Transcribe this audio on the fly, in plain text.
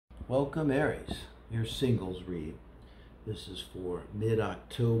Welcome, Aries, your singles read. This is for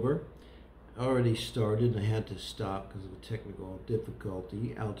mid-October. Already started. I had to stop because of a technical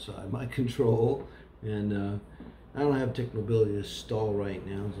difficulty outside my control, and I don't have technical ability to stall right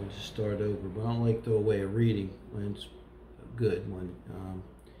now, so I'll just start over. But I don't like to throw away a reading when it's good, when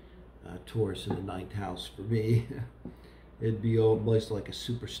Taurus in the ninth house for me. It'd be almost like a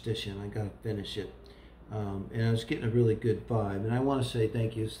superstition. I gotta finish it. And I was getting a really good vibe. And I want to say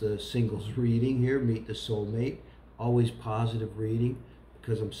thank you. It's the singles reading here, Meet the Soulmate. Always positive reading,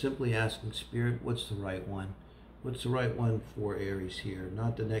 because I'm simply asking Spirit, what's the right one? What's the right one for Aries here?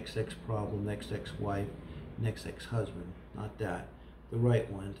 Not the next ex-problem, next ex-wife, next ex-husband. Not that. The right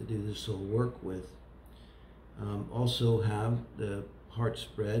one to do this soul work with. Also have the heart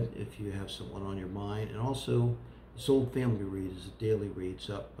spread if you have someone on your mind. And also the soul family read is a daily read. It's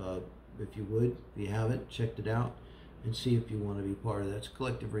up. If you would, if you haven't, checked it out and see if you want to be part of that. It's a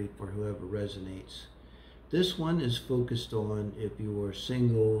collective read for whoever resonates. This one is focused on if you are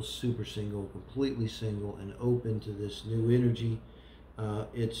single, super single, completely single, and open to this new energy.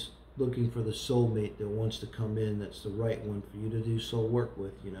 It's looking for the soulmate that wants to come in, that's the right one for you to do soul work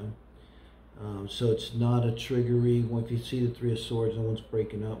with, you know. So it's not a triggery. If you see the Three of Swords, no one's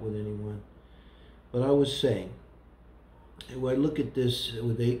breaking up with anyone. But I was saying, when I look at this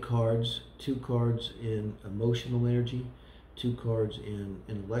with 8 cards, 2 cards in emotional energy, 2 cards in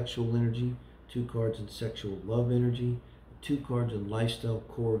intellectual energy, 2 cards in sexual love energy, 2 cards in lifestyle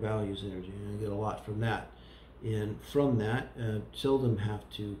core values energy. And I get a lot from that. And from that, seldom have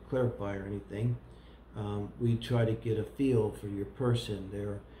to clarify or anything. We try to get a feel for your person,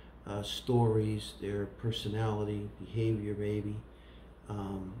 their stories, their personality, behavior maybe.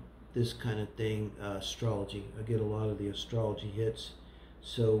 This kind of thing, astrology. I get a lot of the astrology hits.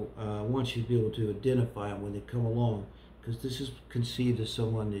 So I want you to be able to identify them when they come along, because this is conceived as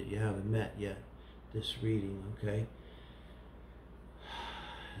someone that you haven't met yet, this reading, okay?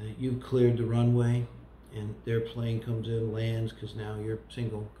 You've cleared the runway and their plane comes in, lands, because now you're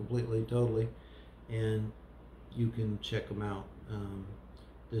single completely, totally, and you can check them out.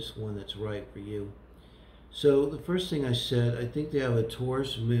 This one that's right for you. So the first thing I said, I think they have a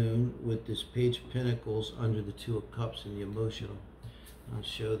Taurus moon with this Page of Pentacles under the Two of Cups in the emotional. I'll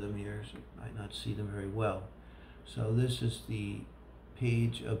show them here, so you might not see them very well. So this is the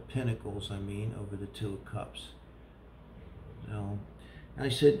Page of Pentacles, over the Two of Cups. So, and I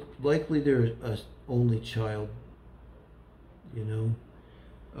said, likely they're an only child, you know,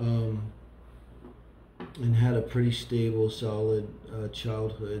 and had a pretty stable, solid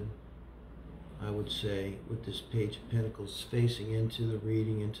childhood, I would say, with this Page of Pentacles facing into the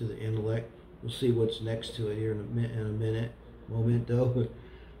reading, into the intellect. We'll see what's next to it here in a moment though.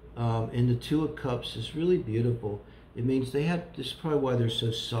 And the Two of Cups is really beautiful. It means they had, this is probably why they're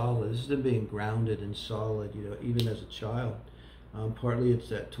so solid. This is them being grounded and solid, you know, even as a child. Partly it's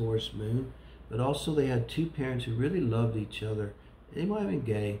that Taurus moon, but also they had 2 parents who really loved each other. They might have been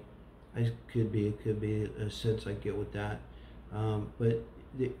gay. It could be a sense I get with that. But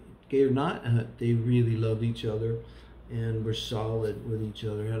gay or not, they really loved each other and were solid with each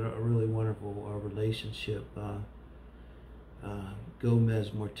other. Had a really wonderful relationship.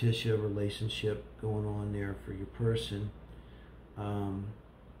 Gomez-Morticia relationship going on there for your person. And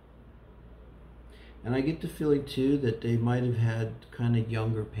I get the feeling too that they might have had kind of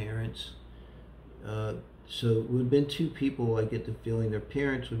younger parents. So it would have been 2 people. I get the feeling their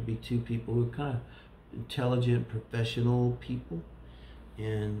parents would be 2 people who are kind of intelligent, professional people,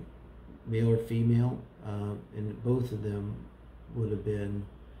 and male or female, and both of them would have been,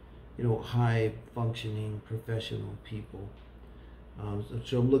 you know, high functioning professional people.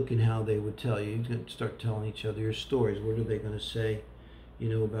 So I'm looking how they would tell you. You can start telling each other your stories. What are they going to say, you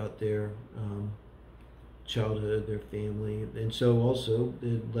know, about their childhood, their family. And so also,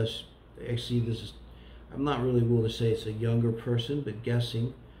 actually this is, I'm not really willing to say it's a younger person, but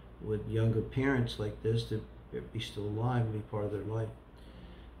guessing with younger parents like this to be still alive and be part of their life.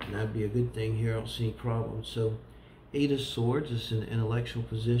 And that'd be a good thing here. I don't see any problems. So 8 of Swords is an intellectual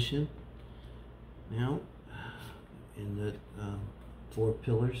position. Now, in the 4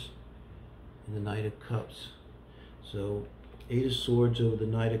 pillars, in the Knight of Cups. So 8 of Swords over the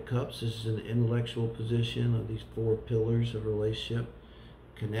Knight of Cups. This is an intellectual position of these 4 pillars of relationship.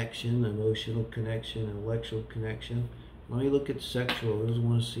 Connection, emotional connection, intellectual connection. Let me look at sexual. Who doesn't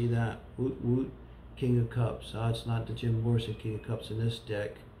want to see that? Woot woot. King of Cups. It's not the Jim Morrison King of Cups in this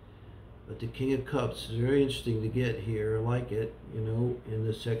deck. But the King of Cups is very interesting to get here. I like it, you know, in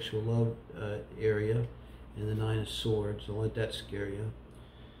the sexual love area. And the 9 of Swords. Don't let that scare you.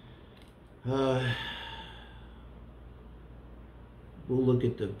 we'll look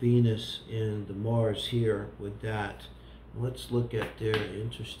at the Venus and the Mars here with that. Let's look at their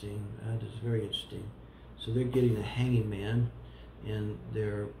interesting. That is very interesting. So they're getting the Hanging Man and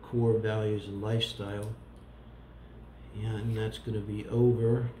their core values and lifestyle. And that's going to be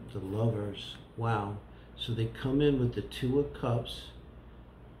over the Lovers. Wow. So they come in with the Two of Cups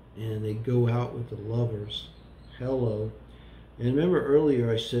and they go out with the Lovers. Hello. And remember earlier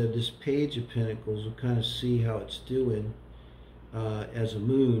I said this Page of Pentacles, we'll kind of see how it's doing as a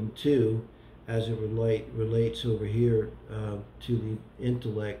moon too, as it relates over here to the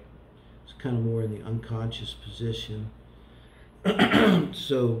intellect. It's kind of more in the unconscious position.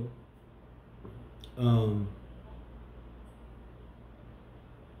 So God,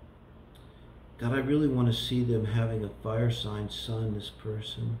 I really want to see them having a fire sign sun, this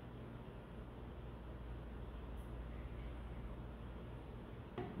person.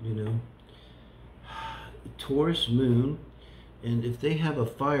 You know, Taurus moon, and if they have a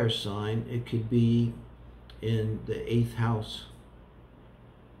fire sign, it could be in the 8th house.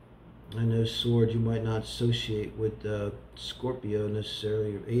 I know Swords you might not associate with Scorpio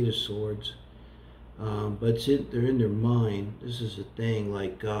necessarily, or 8 of Swords, but they're in their mind. This is a thing,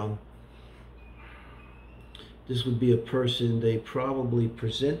 like this would be a person, they probably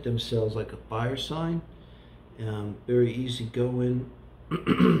present themselves like a fire sign, very easygoing.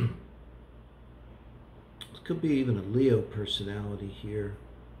 It could be even a Leo personality here.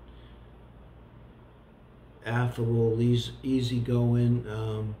 Affable,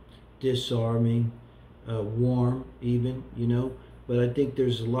 easygoing, disarming, warm even, you know. But I think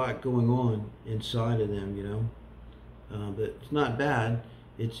there's a lot going on inside of them, you know. But it's not bad.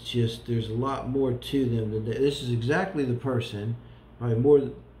 It's just there's a lot more to them than that. This is exactly the person, probably more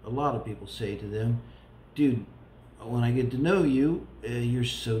than a lot of people say to them, dude, when I get to know you, you're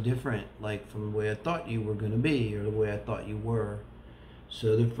so different, like from the way I thought you were going to be, or the way I thought you were.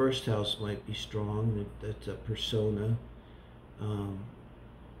 So the 1st house might be strong. That's a persona.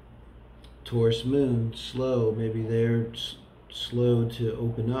 Taurus moon, slow. Maybe they're slow to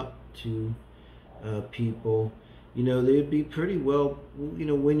open up to people. You know, they'd be pretty well, you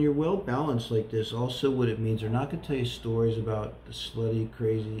know, when you're well balanced like this, also what it means, they're not going to tell you stories about the slutty,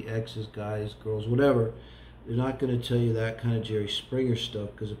 crazy exes, guys, girls, whatever. They're not going to tell you that kind of Jerry Springer stuff,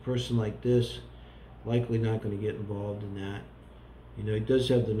 because a person like this likely not going to get involved in that. You know, he does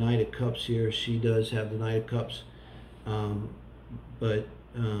have the Knight of Cups here. She does have the Knight of Cups. But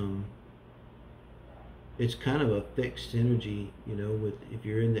it's kind of a fixed energy, you know, with if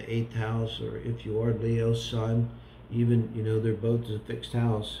you're in the 8th house, or if you are Leo Sun, even, you know, they're both in a fixed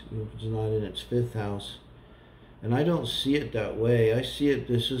house, even if it's not in its 5th house. And I don't see it that way. I see it,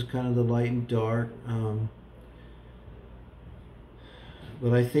 this is kind of the light and dark.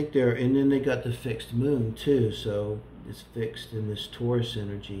 But I think they're, and then they got the fixed moon too, so it's fixed in this Taurus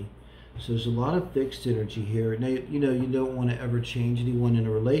energy. So there's a lot of fixed energy here. Now, you know, you don't want to ever change anyone in a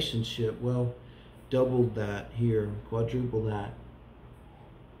relationship. Well, double that here, quadruple that.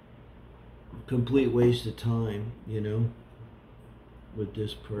 Complete waste of time, you know, with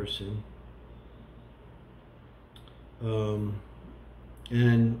this person.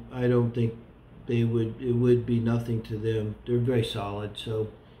 And I don't think it would be nothing to them. They're very solid, so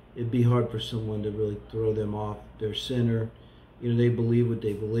it'd be hard for someone to really throw them off their center. You know, they believe what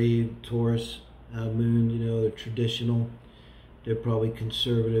they believe. Taurus moon, you know, they're traditional. They're probably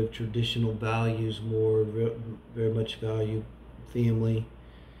conservative, traditional values more, very much value family.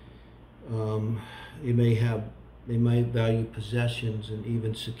 They might value possessions and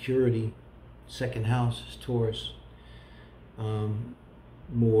even security. 2nd house is Taurus.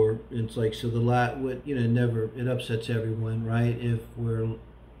 More, it's like, so you know, never, it upsets everyone, right? If we're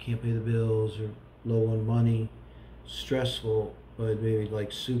can't pay the bills or low on money, stressful, but maybe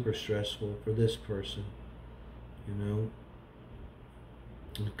like super stressful for this person, you know.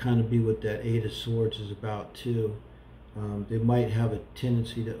 It'll kind of be what that 8 of Swords is about too. They might have a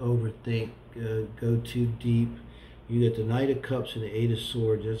tendency to overthink, go too deep. You get the Knight of Cups and the 8 of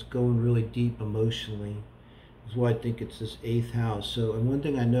Swords. That's going really deep emotionally. That's why I think it's this 8th house. So, and one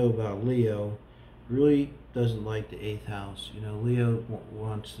thing I know about Leo, really doesn't like the 8th house. You know, Leo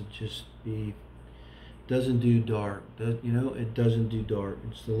wants to just be, doesn't do dark. You know, it doesn't do dark.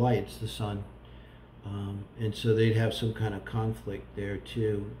 It's the light, it's the sun. And so they'd have some kind of conflict there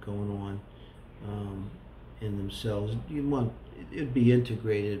too going on in themselves. It'd be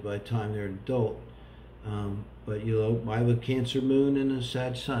integrated by the time they're an adult. But you know, I have a Cancer moon and a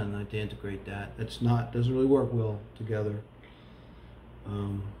Sag sun. I like to integrate that. Doesn't really work well together.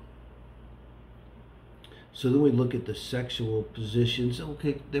 So then we look at the sexual positions.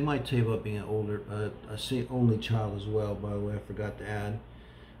 Okay, they might tell you about being an older, only child as well. By the way, I forgot to add,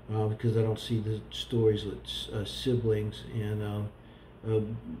 because I don't see the stories with siblings, and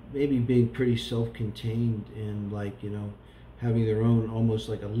maybe being pretty self-contained and, like, you know, having their own, almost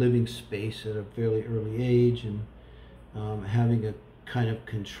like a living space at a fairly early age, and having a kind of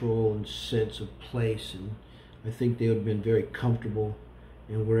control and sense of place. And I think they would have been very comfortable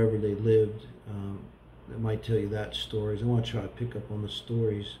in wherever they lived. That might tell you that stories. I want to try to pick up on the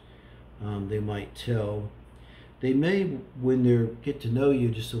stories they might tell. They may, when they get to know you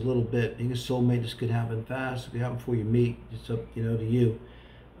just a little bit, being a soulmate, this could happen fast. It could happen before you meet. It's up, you know, to you,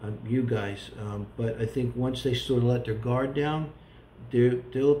 you guys. But I think once they sort of let their guard down,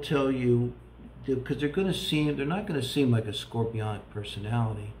 they'll tell you, because they're going to seem, they're not going to seem like a scorpionic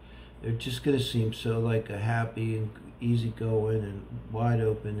personality. They're just going to seem so like a happy and easygoing and wide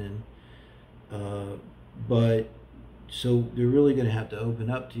open, and but so they're really going to have to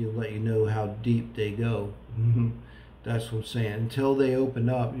open up to you, let you know how deep they go. That's what I'm saying. Until they open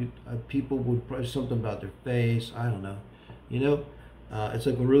up, people would probably, something about their face, I don't know. You know, it's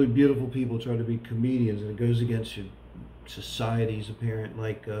like when really beautiful people try to be comedians, and it goes against your society's apparent,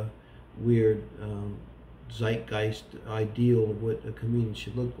 like, weird zeitgeist ideal of what a comedian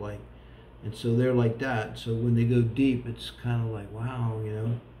should look like. And so they're like that. So when they go deep, it's kind of like, wow, you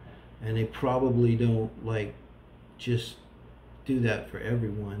know. And they probably don't, like, just do that for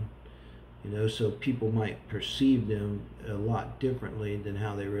everyone, you know. So people might perceive them a lot differently than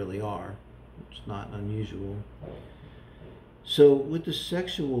how they really are. It's not unusual. So with the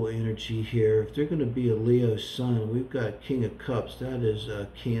sexual energy here, if they're going to be a Leo Sun, we've got King of Cups. That is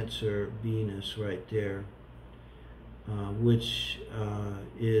Cancer Venus right there, which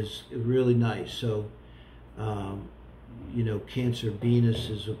is really nice. So, you know, Cancer Venus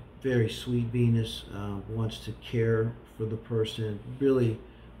is a very sweet Venus, wants to care for the person. Really,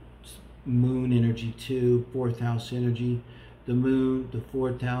 moon energy too, 4th house energy. The moon, the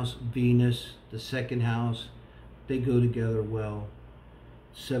 4th house, Venus, the 2nd house, they go together well.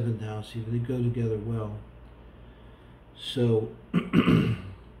 7th house even, they go together well. So, and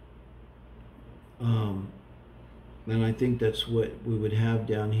I think that's what we would have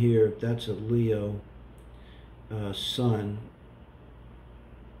down here. If that's a Leo Sun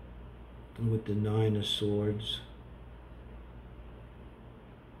with the 9 of Swords.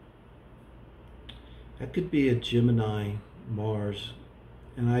 That could be a Gemini Mars.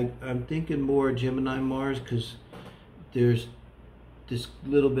 And I'm thinking more Gemini Mars because there's this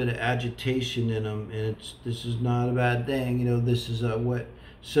little bit of agitation in them, and this is not a bad thing, you know. This is what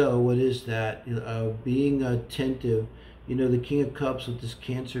is that? Being attentive. You know, the King of Cups with this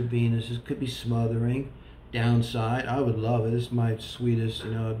Cancer Venus, it could be smothering. Downside, I would love it. It's my sweetest,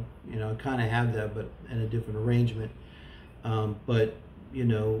 you know, I kind of have that, but in a different arrangement. But you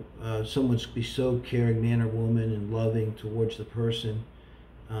know, someone should be so caring, man or woman, and loving towards the person.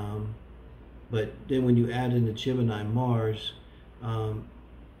 But then when you add in the Gemini Mars,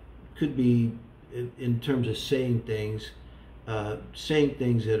 could be in terms of saying things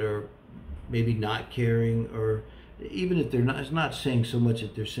that are maybe not caring, or even if they're not, it's not saying so much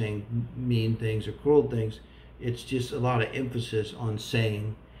that they're saying mean things or cruel things. It's just a lot of emphasis on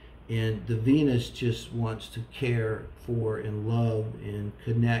saying. And the Venus just wants to care for and love and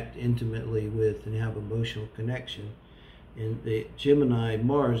connect intimately with and have emotional connection. And the Gemini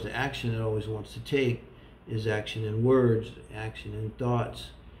Mars, the action it always wants to take is action in words, action in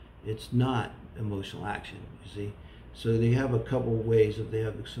thoughts. It's not emotional action, you see. So they have a couple ways if they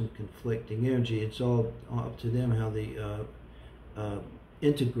have some conflicting energy. It's all up to them how they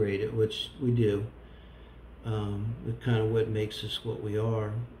integrate it, which we do. It's kind of what makes us what we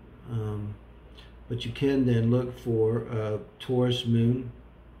are. But you can then look for Taurus Moon,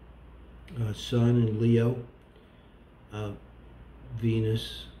 Sun in Leo,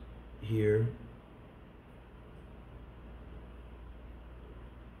 Venus here,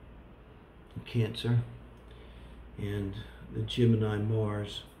 Cancer, and the Gemini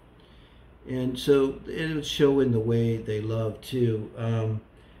Mars. And so it would show in the way they love too.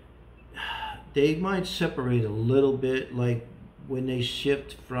 They might separate a little bit, like when they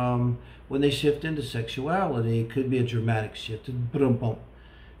shift into sexuality, it could be a dramatic shift, and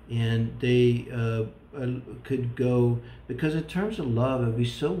they could go, because in terms of love, it'd be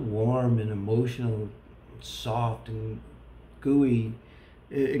so warm and emotional, soft and gooey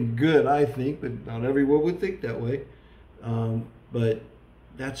and good, I think, but not everyone would think that way. But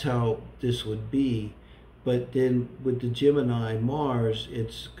that's how this would be. But then with the Gemini Mars,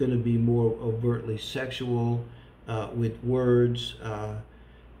 it's going to be more overtly sexual, with words,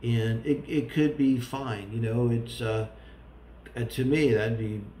 and it could be fine. You know, it's to me that'd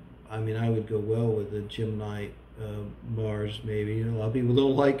be, I mean, I would go well with a Gemini Mars maybe. You know, a lot of people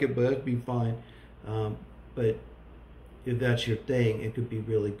don't like it, but that'd be fine. But if that's your thing, it could be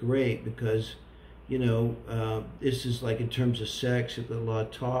really great because, you know, this is like in terms of sex, it's a lot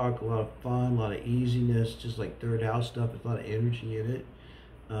of talk, a lot of fun, a lot of easiness, just like third house stuff. There's a lot of energy in it.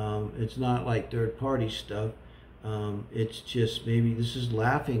 It's not like third party stuff. It's just maybe this is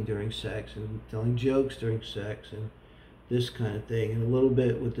laughing during sex and telling jokes during sex and this kind of thing, and a little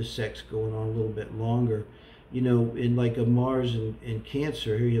bit with the sex going on a little bit longer. You know, in like a Mars in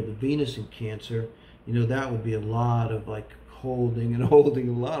Cancer, here you have the Venus in Cancer, you know, that would be a lot of like holding and holding,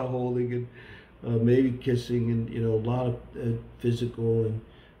 a lot of holding and maybe kissing and, you know, a lot of physical and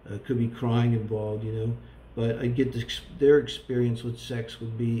could be crying involved, you know. But I get their experience with sex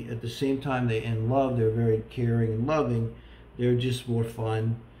would be at the same time they in love, they're very caring and loving, they're just more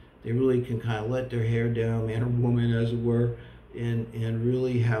fun. They really can kind of let their hair down, man or woman as it were, and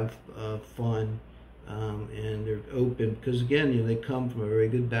really have fun. And they're open because, again, you know, they come from a very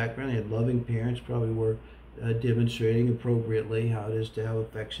good background. They had loving parents, probably were demonstrating appropriately how it is to have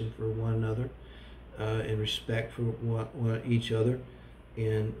affection for one another and respect for each other.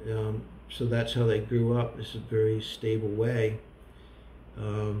 And so that's how they grew up. This is a very stable way.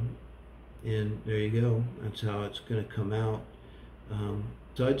 And there you go. That's how it's going to come out.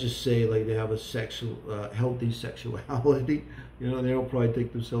 So I just say, like, they have a sexual, healthy sexuality. You know, they don't probably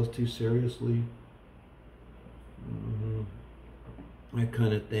take themselves too seriously. That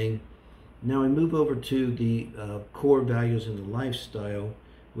kind of thing. Now I move over to the core values in the lifestyle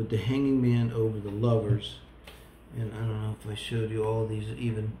with the Hanging Man over the Lovers. And I don't know if I showed you all these,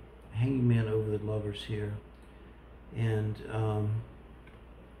 even Hanging Man over the Lovers here. And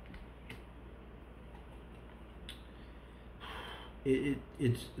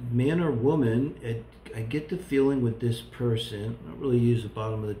it's man or woman. I get the feeling with this person, I don't really use the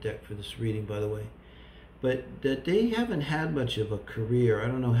bottom of the deck for this reading, by the way, but that they haven't had much of a career. I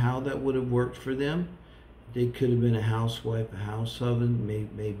don't know how that would have worked for them. They could have been a housewife, a house husband,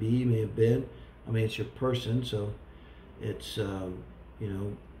 may have been. I mean, it's your person, so it's, you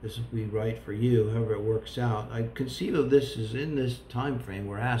know, this will be right for you, however it works out. I conceive of this as in this time frame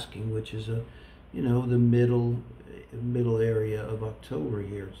we're asking, which is you know, the middle area of October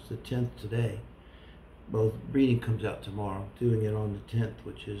here. It's the 10th today. Well, reading comes out tomorrow. Doing it on the 10th,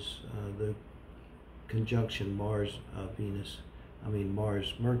 which is the conjunction Mars, Venus. I mean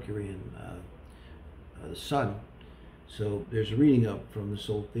Mars, Mercury, and the Sun. So there's a reading up from the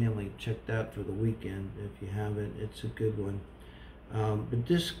Soul Family. Check that for the weekend if you haven't. It's a good one. But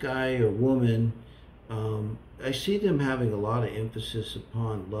this guy or woman, I see them having a lot of emphasis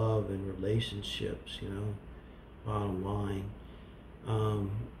upon love and relationships, you know, bottom line.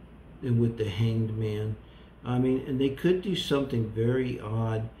 And with the Hanged Man, I mean, and they could do something very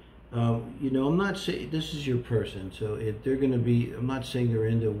odd. You know, I'm not saying this is your person, so if they're going to be, I'm not saying they're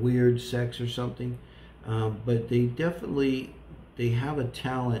into weird sex or something, but they definitely, they have a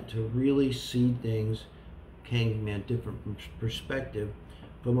talent to really see things, Hanged Man, different perspective,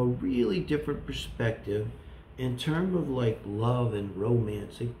 from a really different perspective in terms of like love and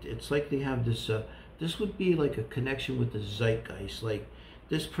romance. It's like they have this, this would be like a connection with the zeitgeist. Like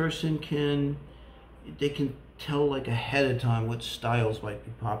this person they can tell like ahead of time what styles might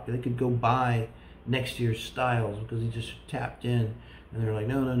be popular. They could go buy next year's styles because they just tapped in and they're like,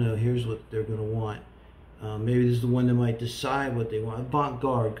 no, here's what they're going to want. Maybe this is the one that might decide what they want.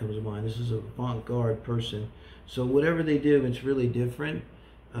 Avant-garde comes to mind. This is an avant-garde person. So whatever they do, it's really different.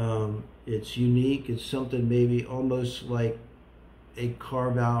 It's unique. It's something maybe almost like a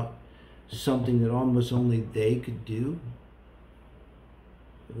carve out, something that almost only they could do.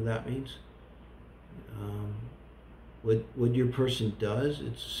 What that means. What your person does,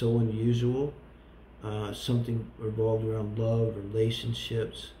 it's so unusual. Something revolved around love,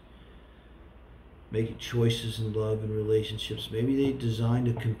 relationships, making choices in love and relationships. Maybe they designed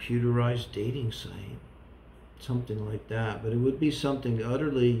a computerized dating site, something like that. But it would be something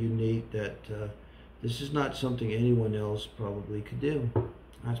utterly unique that this is not something anyone else probably could do.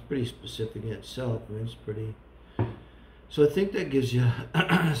 That's pretty specific in itself. I mean, it's pretty. So I think that gives you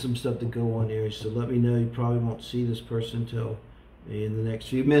some stuff to go on, Aries. So let me know. You probably won't see this person until in the next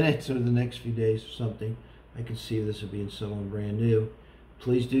few minutes or the next few days or something. I can see this as being someone brand new.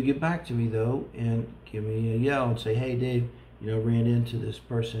 Please do get back to me, though, and give me a yell and say, hey, Dave, you know, ran into this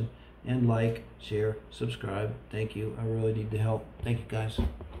person. And like, share, subscribe. Thank you. I really need the help. Thank you, guys.